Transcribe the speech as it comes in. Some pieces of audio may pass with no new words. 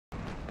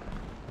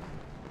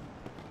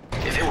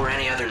were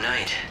any other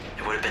night,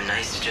 it would have been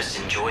nice to just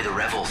enjoy the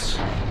revels.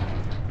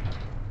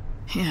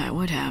 Yeah, it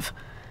would have.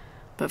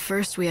 But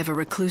first, we have a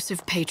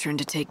reclusive patron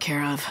to take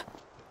care of.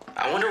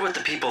 I wonder what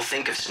the people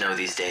think of Snow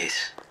these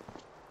days.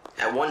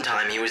 At one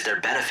time, he was their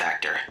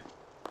benefactor.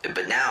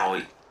 But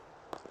now...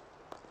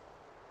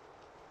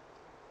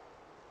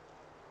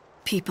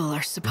 People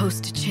are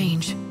supposed to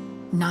change.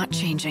 Not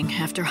changing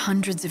after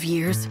hundreds of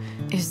years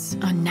is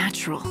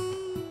unnatural.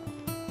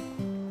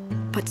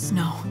 But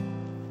Snow...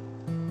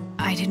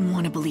 I didn't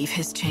want to believe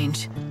his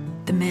change.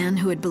 The man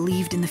who had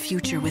believed in the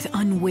future with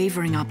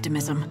unwavering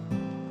optimism.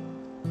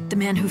 The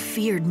man who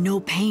feared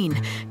no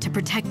pain to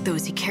protect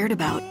those he cared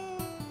about.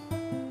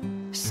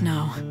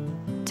 Snow,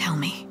 tell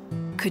me,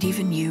 could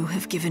even you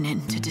have given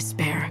in to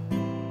despair?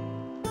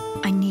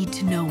 I need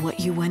to know what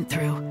you went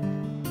through.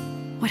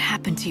 What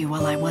happened to you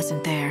while I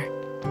wasn't there?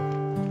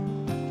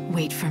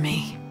 Wait for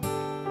me.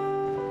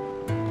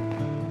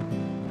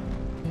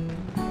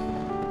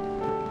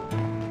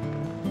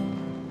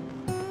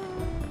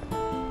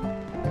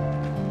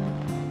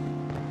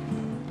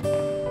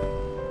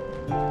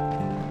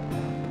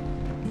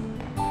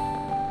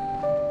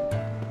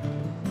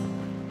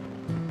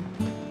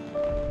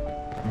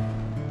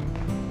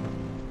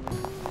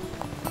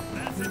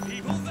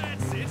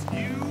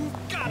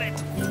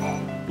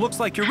 Looks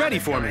like you're ready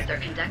for me,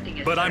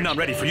 but I'm not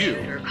ready for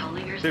you.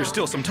 There's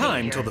still some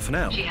time till the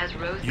finale.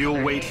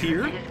 You'll wait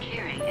here?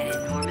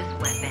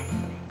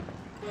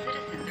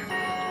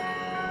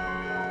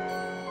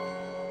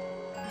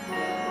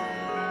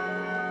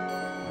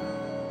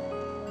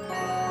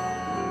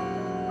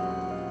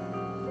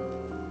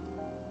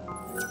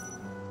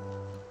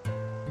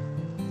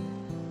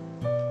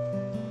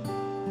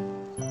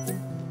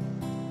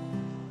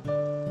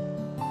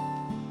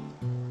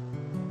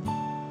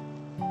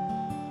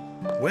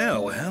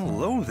 Well,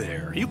 hello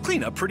there. You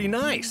clean up pretty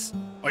nice.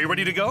 Are you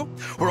ready to go?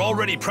 We're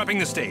already prepping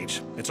the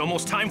stage. It's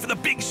almost time for the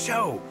big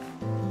show.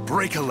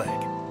 Break a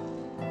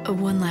leg.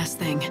 One last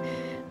thing.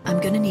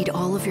 I'm gonna need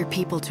all of your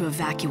people to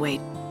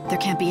evacuate. There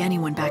can't be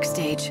anyone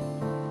backstage.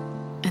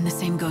 And the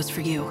same goes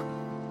for you.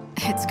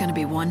 It's gonna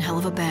be one hell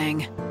of a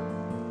bang.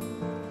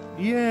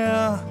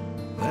 Yeah,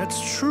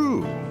 that's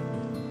true.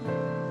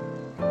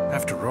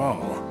 After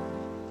all,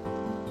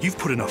 you've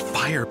put enough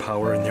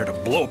firepower in there to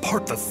blow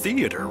apart the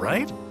theater,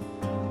 right?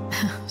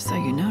 So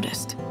you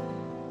noticed.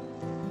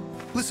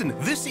 Listen,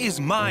 this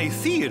is my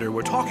theater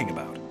we're talking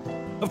about.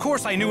 Of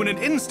course, I knew in an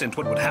instant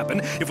what would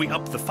happen if we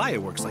upped the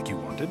fireworks like you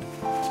wanted.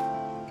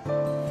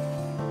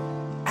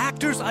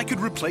 Actors I could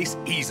replace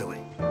easily.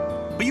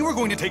 But you were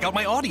going to take out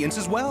my audience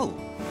as well.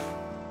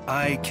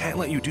 I can't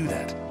let you do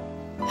that.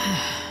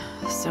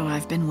 So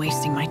I've been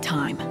wasting my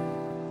time.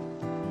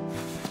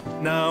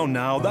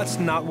 No, that's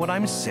not what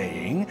I'm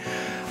saying.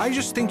 I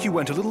just think you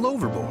went a little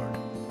overboard.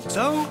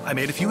 So, I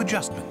made a few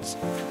adjustments.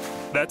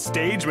 That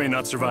stage may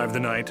not survive the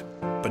night,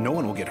 but no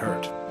one will get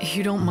hurt.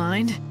 You don't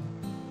mind?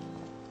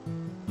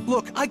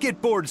 Look, I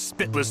get bored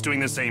spitless doing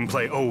the same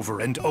play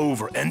over and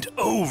over and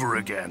over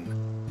again.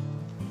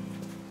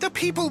 The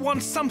people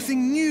want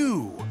something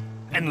new.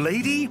 And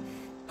lady,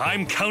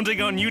 I'm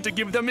counting on you to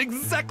give them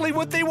exactly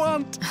what they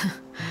want.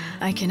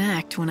 I can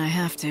act when I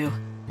have to.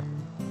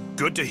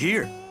 Good to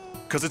hear,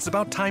 because it's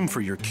about time for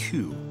your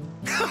cue.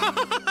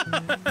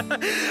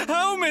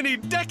 How many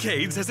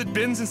decades has it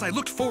been since I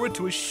looked forward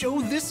to a show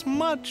this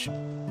much?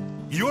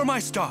 You're my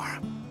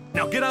star.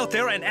 Now get out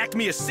there and act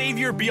me a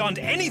savior beyond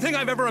anything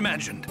I've ever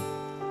imagined.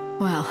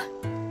 Well,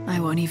 I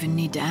won't even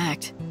need to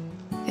act.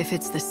 If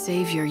it's the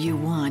savior you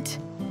want,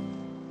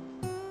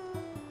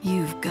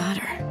 you've got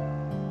her.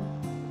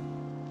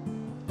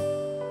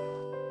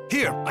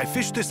 Here, I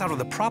fished this out of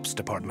the props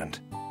department.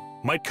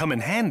 Might come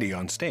in handy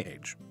on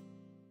stage.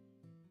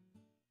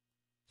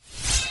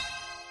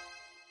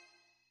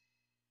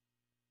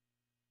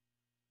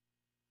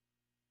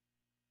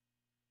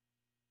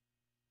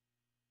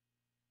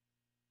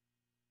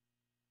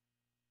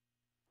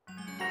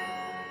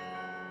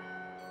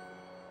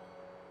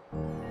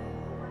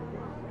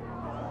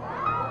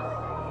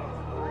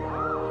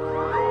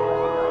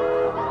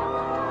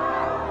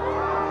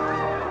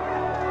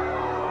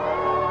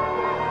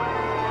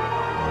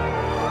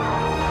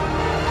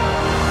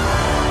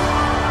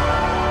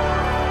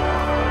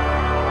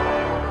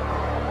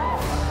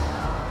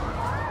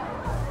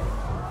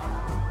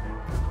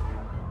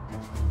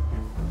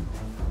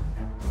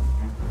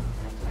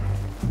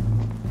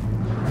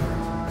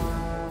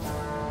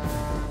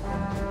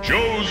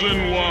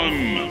 Chosen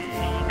one,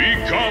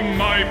 become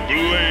my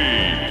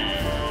blade.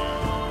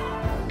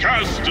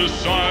 Cast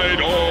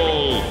aside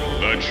all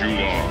that you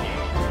are.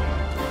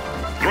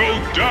 Throw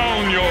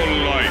down your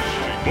life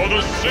for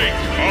the sake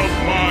of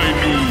my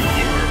new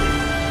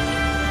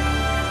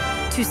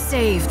world. To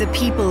save the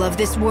people of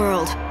this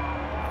world,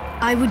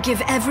 I would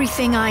give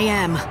everything I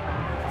am.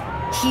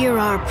 Hear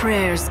our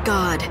prayers,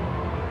 God.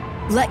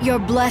 Let your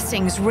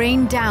blessings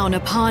rain down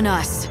upon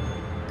us.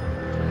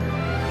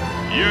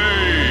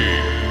 Yea!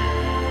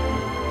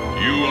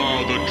 You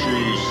are the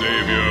true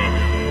savior.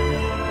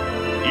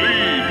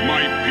 Lead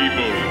my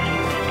people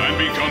and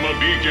become a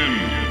beacon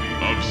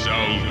of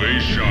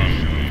salvation.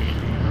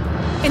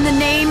 In the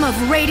name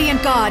of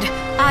Radiant God,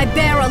 I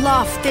bear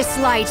aloft this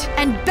light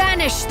and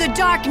banish the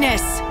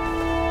darkness!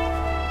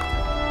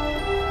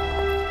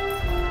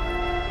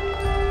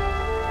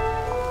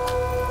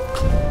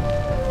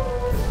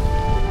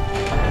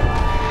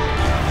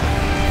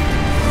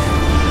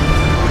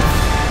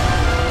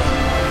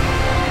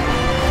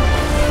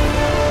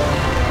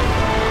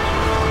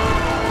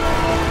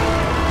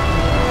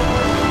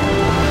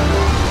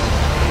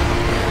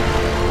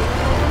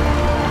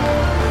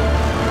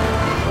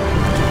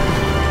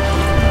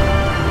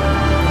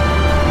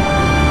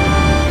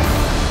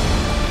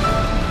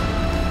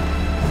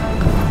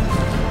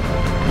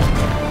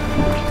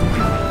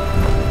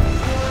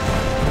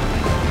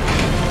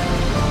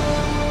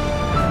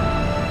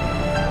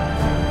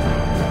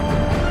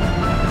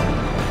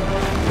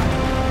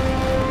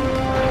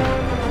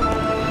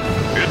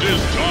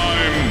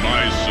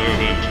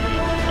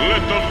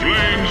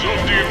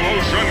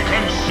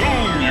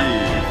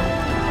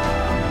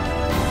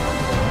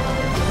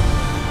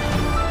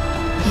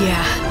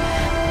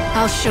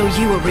 I'll show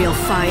you a real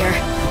fire.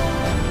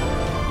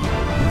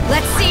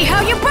 Let's see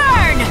how you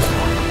burn!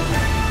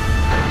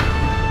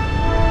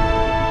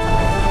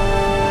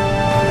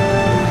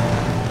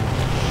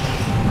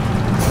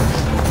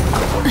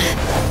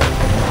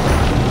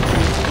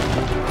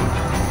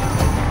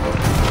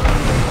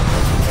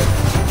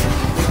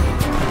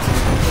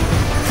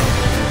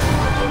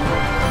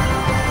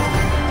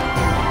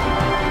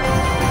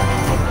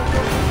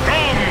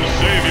 Come,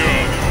 Savior!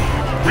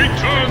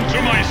 Return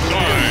to my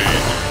side!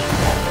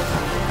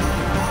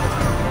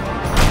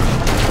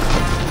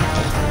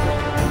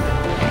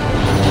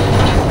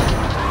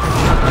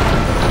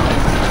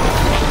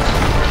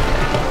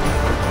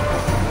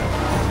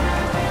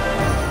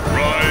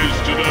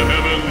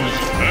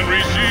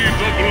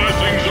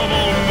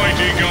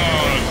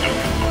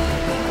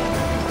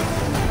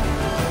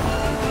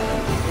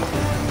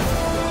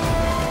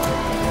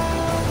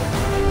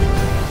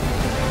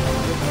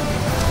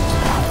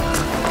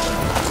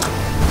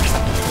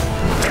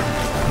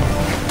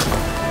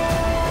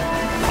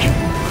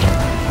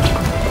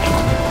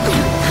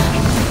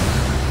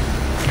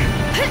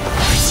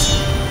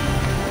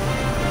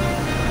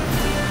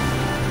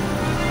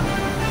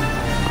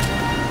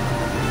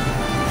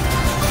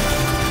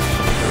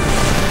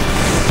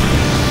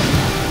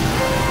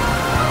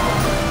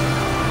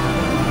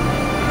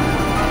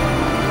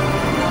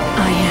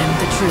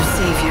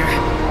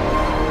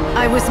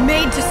 I was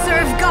made to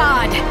serve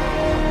God.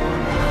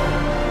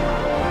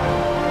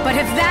 But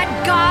if that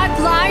God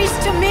lies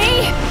to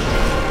me,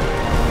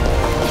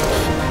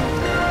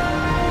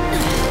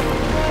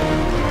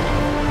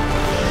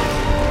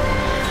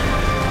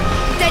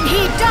 then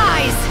he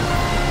dies!